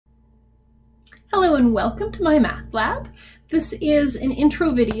Hello and welcome to MyMathLab. This is an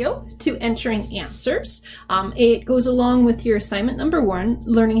intro video to entering answers. It goes along with your assignment number 1,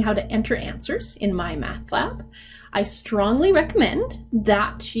 learning how to enter answers in MyMathLab. I strongly recommend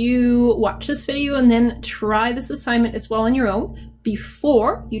that you watch this video and then try this assignment as well on your own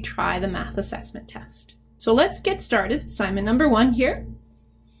before you try the math assessment test. So let's get started. Assignment number 1 here.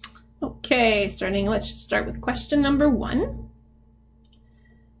 Okay, let's just start with question number 1.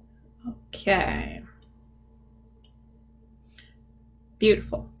 Okay.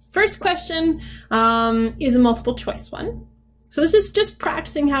 Beautiful. First question is a multiple choice one. So this is just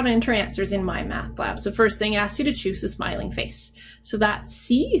practicing how to enter answers in MyMathLab. So first thing, asks you to choose a smiling face. So that's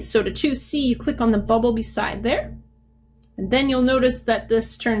C. So to choose C, you click on the bubble beside there. And then you'll notice that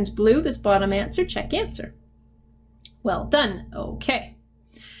this turns blue, this bottom answer, check answer. Well done. Okay.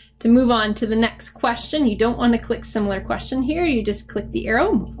 To move on to the next question, you don't want to click similar question here. You just click the arrow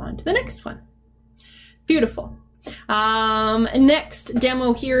and move on to the next one. Beautiful. Next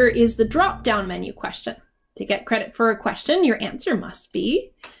demo here is the drop-down menu question. To get credit for a question, your answer must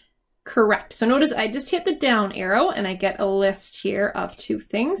be correct. So notice I just hit the down arrow and I get a list here of 2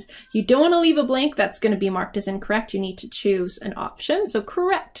 things. You don't want to leave a blank. That's going to be marked as incorrect. You need to choose an option. So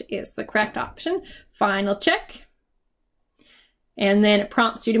correct is the correct option. Final check. And then it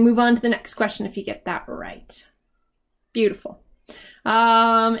prompts you to move on to the next question if you get that right. Beautiful.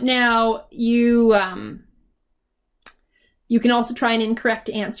 Now you can also try an incorrect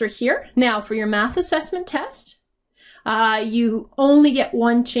answer here. Now for your math assessment test, you only get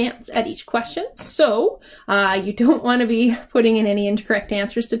 1 chance at each question. So you don't want to be putting in any incorrect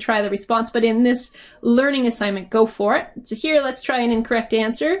answers to try the response, but in this learning assignment, go for it. So here, let's try an incorrect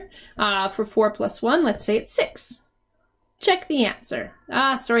answer for 4 plus 1. Let's say it's 6. Check the answer.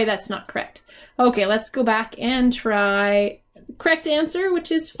 Sorry, that's not correct. Okay, let's go back and try the correct answer,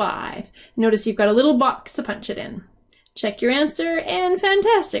 which is 5. Notice you've got a little box to punch it in. Check your answer, and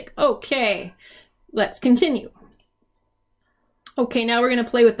fantastic. Okay, let's continue. Okay, now we're going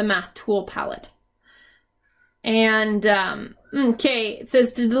to play with the math tool palette. And, okay, it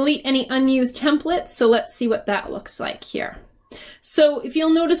says to delete any unused templates, so let's see what that looks like here. So if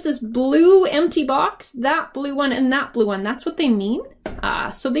you'll notice this blue empty box, that blue one and that blue one, that's what they mean.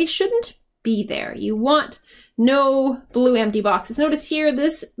 So they shouldn't be there. You want no blue empty boxes. Notice here,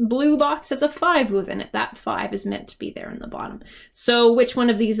 this blue box has a 5 within it. That 5 is meant to be there in the bottom. So which one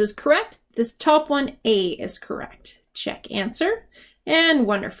of these is correct? This top one, A, is correct. Check answer. And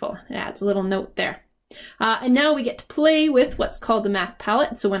wonderful. It adds a little note there. And now we get to play with what's called the math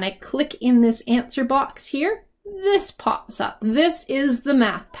palette. So when I click in this answer box here, this pops up. This is the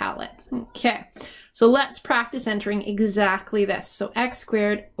math palette. Okay, so let's practice entering exactly this. So x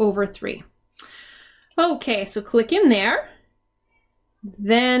squared over 3. Okay, so click in there.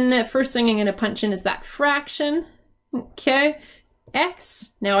 Then first thing I'm going to punch in is that fraction. Okay,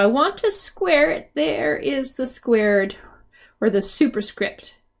 x. Now I want to square it. There is the squared or the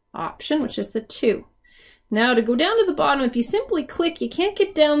superscript option, which is the 2. Now to go down to the bottom, if you simply click, you can't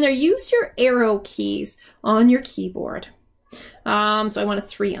get down there. Use your arrow keys on your keyboard. So I want a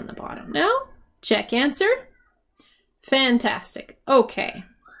 3 on the bottom. Now, check answer. Fantastic. Okay,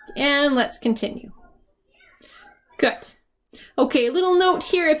 and let's continue. Good. Okay, a little note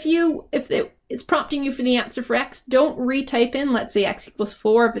here. If it's prompting you for the answer for x, don't retype in, let's say x equals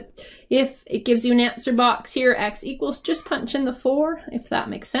 4. But if it gives you an answer box here, x equals, just punch in the 4, if that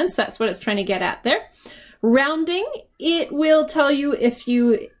makes sense. That's what it's trying to get at there. Rounding, it will tell you if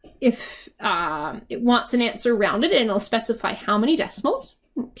it wants an answer rounded, and it'll specify how many decimals.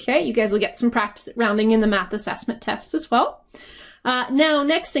 Okay, you guys will get some practice at rounding in the math assessment test as well. Now,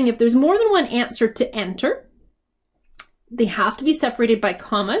 next thing, if there's more than 1 answer to enter, they have to be separated by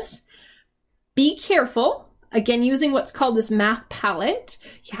commas. Be careful, again, using what's called this math palette.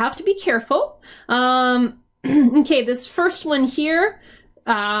 You have to be careful. Okay, this first one here,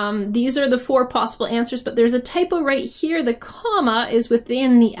 these are the 4 possible answers, but there's a typo right here. The comma is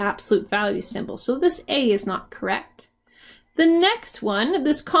within the absolute value symbol, so this A is not correct. The next one,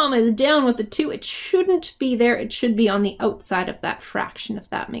 this comma is down with the 2. It shouldn't be there. It should be on the outside of that fraction, if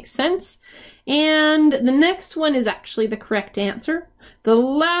that makes sense. And the next one is actually the correct answer. The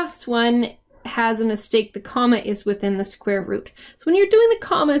last one has a mistake. The comma is within the square root. So when you're doing the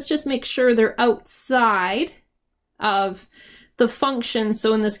commas, just make sure they're outside of the function,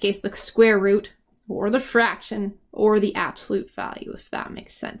 so in this case the square root or the fraction or the absolute value, if that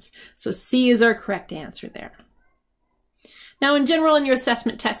makes sense. So C is our correct answer there. Now, in general, in your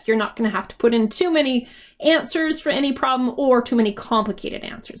assessment test, you're not going to have to put in too many answers for any problem or too many complicated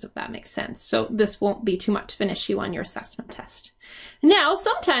answers, if that makes sense. So this won't be too much of an issue on your assessment test. Now,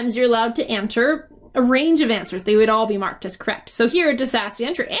 sometimes you're allowed to enter a range of answers. They would all be marked as correct. So here it just asks you to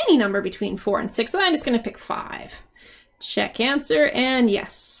enter any number between 4 and 6. So I'm just going to pick 5. Check answer, and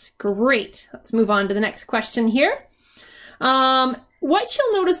yes, great. Let's move on to the next question here. What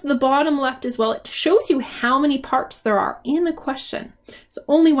you'll notice in the bottom left as well, it shows you how many parts there are in a question. So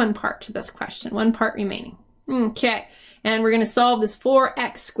only one part to this question, one part remaining. Okay, and we're going to solve this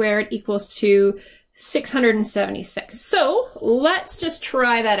 4x squared equals to 676. So let's just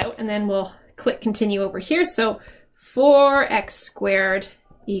try that out and then we'll click continue over here. So 4x squared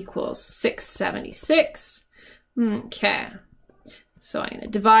equals 676. Okay, so I'm going to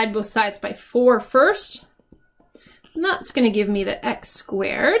divide both sides by 4 first. And that's going to give me that x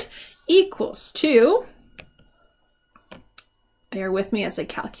squared equals to, bear with me as I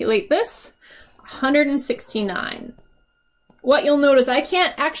calculate this, 169. What you'll notice, I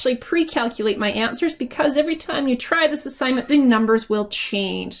can't actually pre-calculate my answers because every time you try this assignment, the numbers will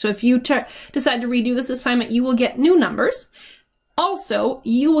change. So if you decide to redo this assignment, you will get new numbers. Also,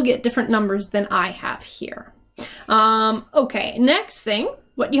 you will get different numbers than I have here. Okay, next thing,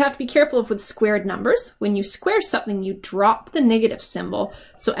 what you have to be careful of with squared numbers, when you square something, you drop the negative symbol.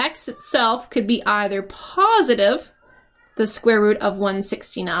 So x itself could be either positive, the square root of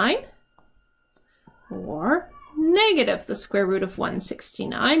 169, or negative, the square root of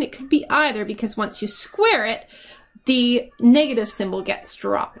 169. It could be either because once you square it, the negative symbol gets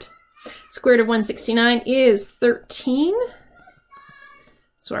dropped. Square root of 169 is 13.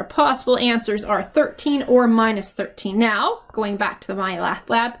 So our possible answers are 13 or minus 13. Now, going back to the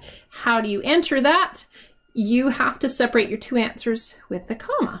MyMathLab, how do you enter that? You have to separate your two answers with the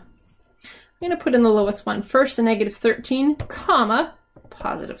comma. I'm going to put in the lowest one first, the negative 13, comma,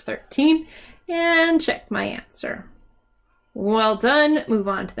 positive 13, and check my answer. Well done. Move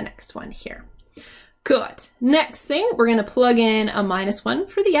on to the next one here. Good. Next thing, we're going to plug in a -1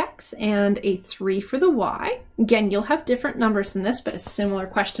 for the x and a 3 for the y. Again, you'll have different numbers in this, but a similar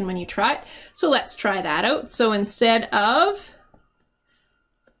question when you try it. So let's try that out. So instead of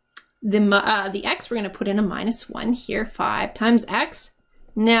the x, we're going to put in a -1 here, 5 times x.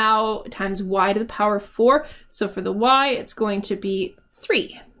 Now times y to the power of 4. So for the y, it's going to be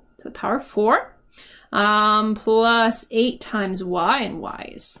 3 to the power of 4 plus 8 times y, and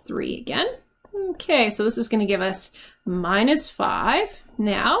y is 3 again. Okay, so this is going to give us -5.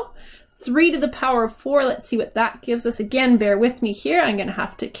 Now, 3 to the power of 4, let's see what that gives us. Again, bear with me here. I'm going to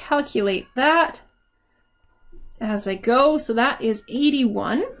have to calculate that as I go. So that is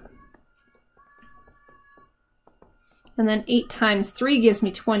 81. And then 8 times 3 gives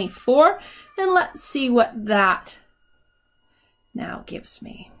me 24. And let's see what that now gives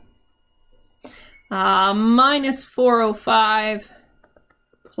me. -405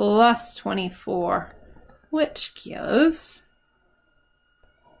 plus 24, which gives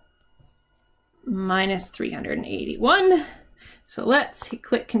 -381. So let's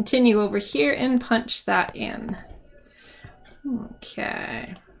click continue over here and punch that in.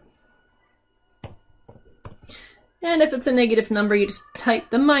 Okay. And if it's a negative number, you just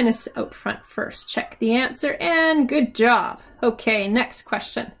type the minus out front first. Check the answer, and good job. Okay, next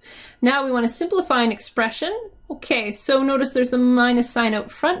question. Now we want to simplify an expression. Okay, so notice there's a minus sign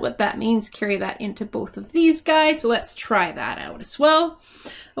out front. What that means, carry that into both of these guys. So let's try that out as well.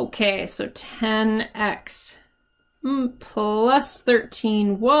 Okay, so 10x plus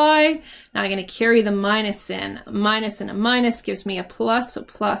 13y. Now I'm going to carry the minus in. A minus and a minus gives me a plus, so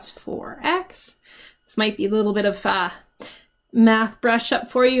plus 4x. This might be a little bit of math brush up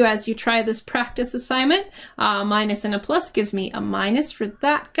for you as you try this practice assignment. Minus and a plus gives me a minus for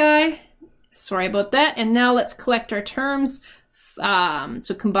that guy. Sorry about that. And now let's collect our terms.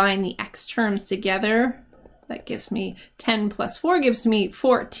 So combine the x terms together. That gives me 10 plus 4 gives me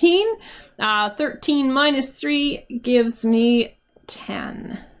 14. 13 minus 3 gives me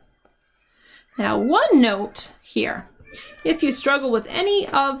 10. Now, one note here. If you struggle with any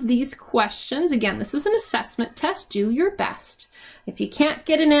of these questions, again, this is an assessment test. Do your best. If you can't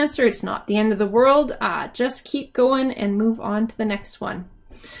get an answer, it's not the end of the world. Just keep going and move on to the next one.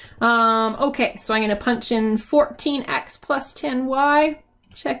 Okay, so I'm going to punch in 14x plus 10y.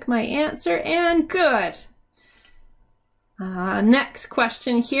 Check my answer, and good. Next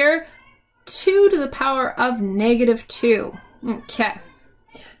question here. 2 to the power of -2. Okay,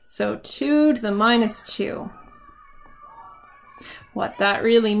 so 2 to the -2. What that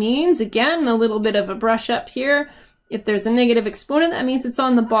really means, again, a little bit of a brush up here. If there's a negative exponent, that means it's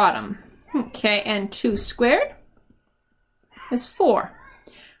on the bottom. Okay, and 2 squared is 4.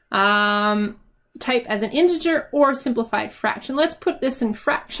 Type as an integer or simplified fraction. Let's put this in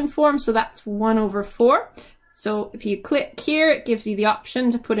fraction form, so that's 1 over 4. So if you click here, it gives you the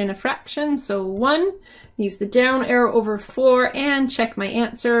option to put in a fraction. So 1, use the down arrow over 4 and check my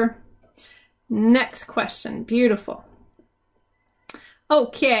answer. Next question, beautiful.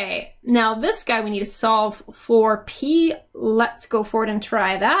 Okay, now this guy we need to solve for p. Let's go forward and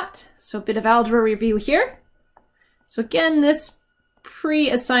try that. So a bit of algebra review here. So again, this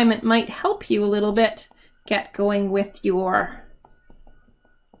pre-assignment might help you a little bit get going with your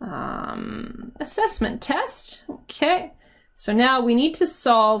assessment test. Okay, so now we need to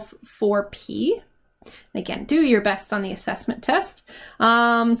solve for p. Again, do your best on the assessment test. So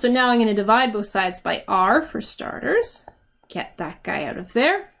now I'm going to divide both sides by r for starters. Get that guy out of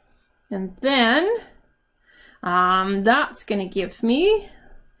there. And then that's going to give me,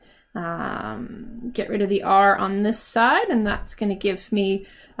 get rid of the r on this side, and that's going to give me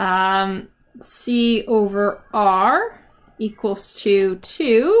c over r equals to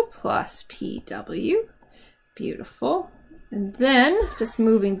 2 plus pw. Beautiful. And then just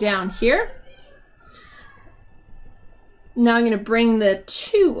moving down here. Now I'm going to bring the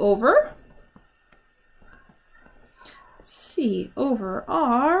 2 over. C over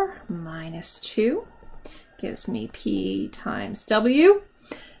r minus 2 gives me p times w.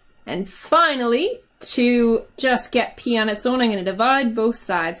 And finally, to just get p on its own, I'm going to divide both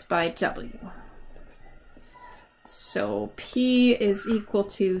sides by w. So p is equal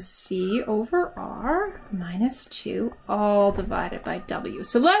to c over r minus 2, all divided by w.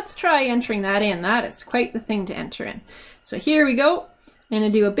 So let's try entering that in. That is quite the thing to enter in. So here we go. I'm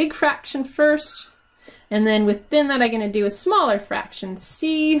going to do a big fraction first, and then within that I'm going to do a smaller fraction,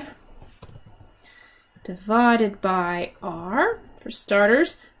 c divided by r, for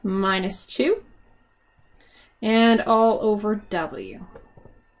starters, minus 2, and all over w.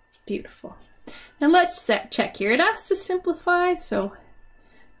 Beautiful. And let's check here. It asks to simplify, so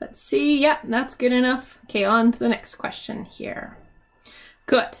let's see. Yeah, that's good enough. Okay, on to the next question here.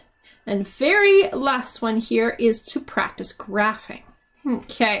 Good. And very last one here is to practice graphing.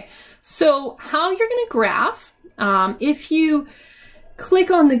 Okay, so how you're going to graph, if you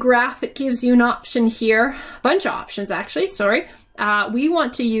click on the graph, it gives you an option here, a bunch of options actually, sorry. We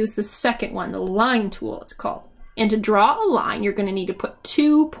want to use the second one, the line tool it's called. And to draw a line, you're going to need to put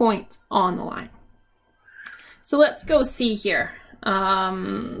 2 points on the line. So let's go see here.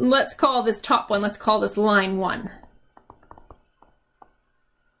 Let's call this top one, let's call this line 1.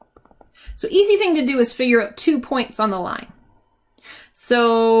 So easy thing to do is figure out 2 points on the line.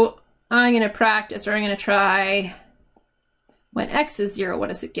 So I'm going to practice, or I'm going to try, when x is 0, what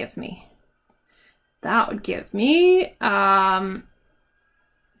does it give me? That would give me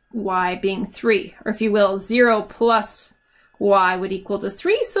y being 3, or if you will, 0 plus y would equal to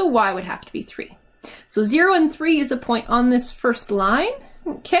 3, so y would have to be 3. So 0 and 3 is a point on this first line.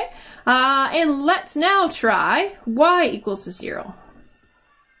 Okay, and let's now try y equals to 0.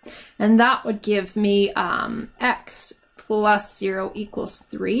 And that would give me x plus 0 equals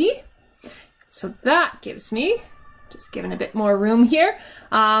 3. So that gives me, just giving a bit more room here,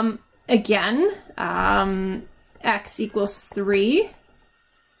 again, x equals 3,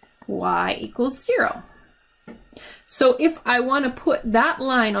 y equals 0. So if I want to put that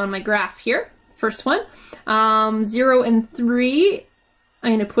line on my graph here, first one, 0 and 3,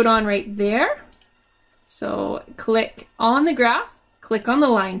 I'm going to put on right there. So click on the graph, click on the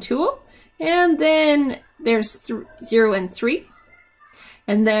line tool, and then there's 0 and 3.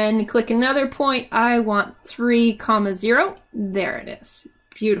 And then click another point, I want 3, 0. There it is.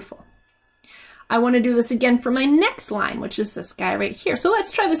 Beautiful. I want to do this again for my next line, which is this guy right here. So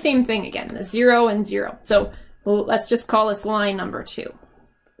let's try the same thing again, the 0 and 0. So let's just call this line number 2.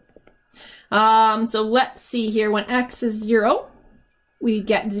 So let's see here, when x is 0, we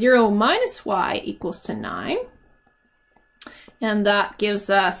get 0 minus y equals to 9. And that gives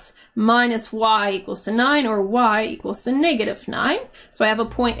us minus y equals to 9, or y equals to negative 9. So I have a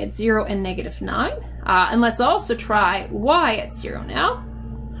point at 0 and negative 9. And let's also try y at 0 now.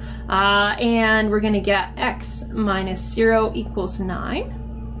 And we're going to get x minus 0 equals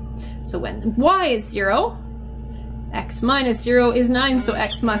 9. So when y is 0, x minus 0 is 9, so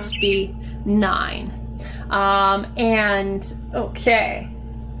x must be 9. And okay.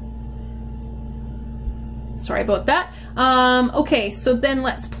 Sorry about that. Okay, so then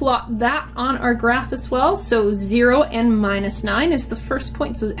let's plot that on our graph as well. So 0 and minus 9 is the first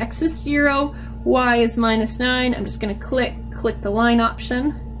point. So x is 0, y is minus 9. I'm just going to click the line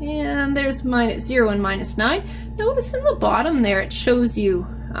option. And there's minus 0 and minus 9. Notice in the bottom there it shows you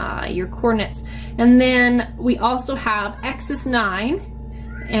your coordinates. And then we also have x is 9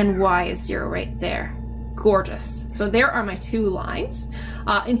 and y is 0 right there. Gorgeous. So there are my 2 lines.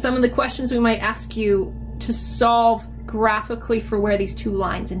 In some of the questions we might ask you to solve graphically for where these 2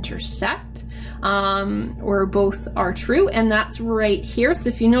 lines intersect, or both are true, and that's right here. So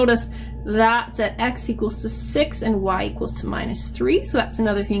if you notice, that's at x equals to 6 and y equals to -3. So that's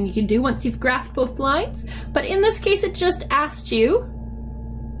another thing you can do once you've graphed both lines. But in this case, it just asked you,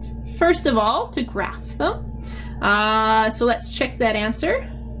 first of all, to graph them. So let's check that answer.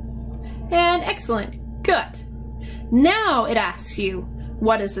 And excellent. Good. Now it asks you,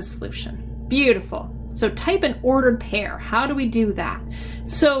 what is the solution? Beautiful. So type an ordered pair. How do we do that?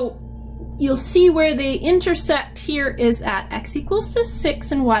 So you'll see where they intersect here is at x equals to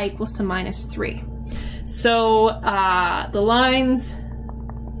 6 and y equals to -3. So the lines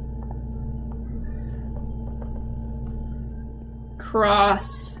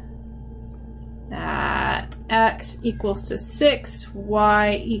cross at x equals to 6,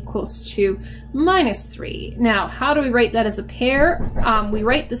 y equals to -3. Now, how do we write that as a pair? We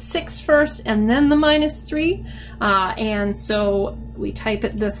write the 6 first and then the -3, and so we type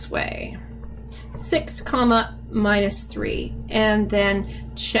it this way. 6 comma -3, and then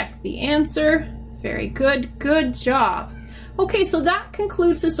check the answer. Very good. Good job. Okay, so that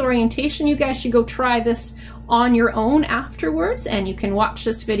concludes this orientation. You guys should go try this on your own afterwards, and you can watch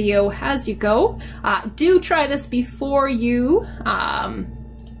this video as you go. Do try this before you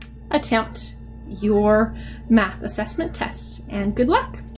attempt your math assessment test, and good luck.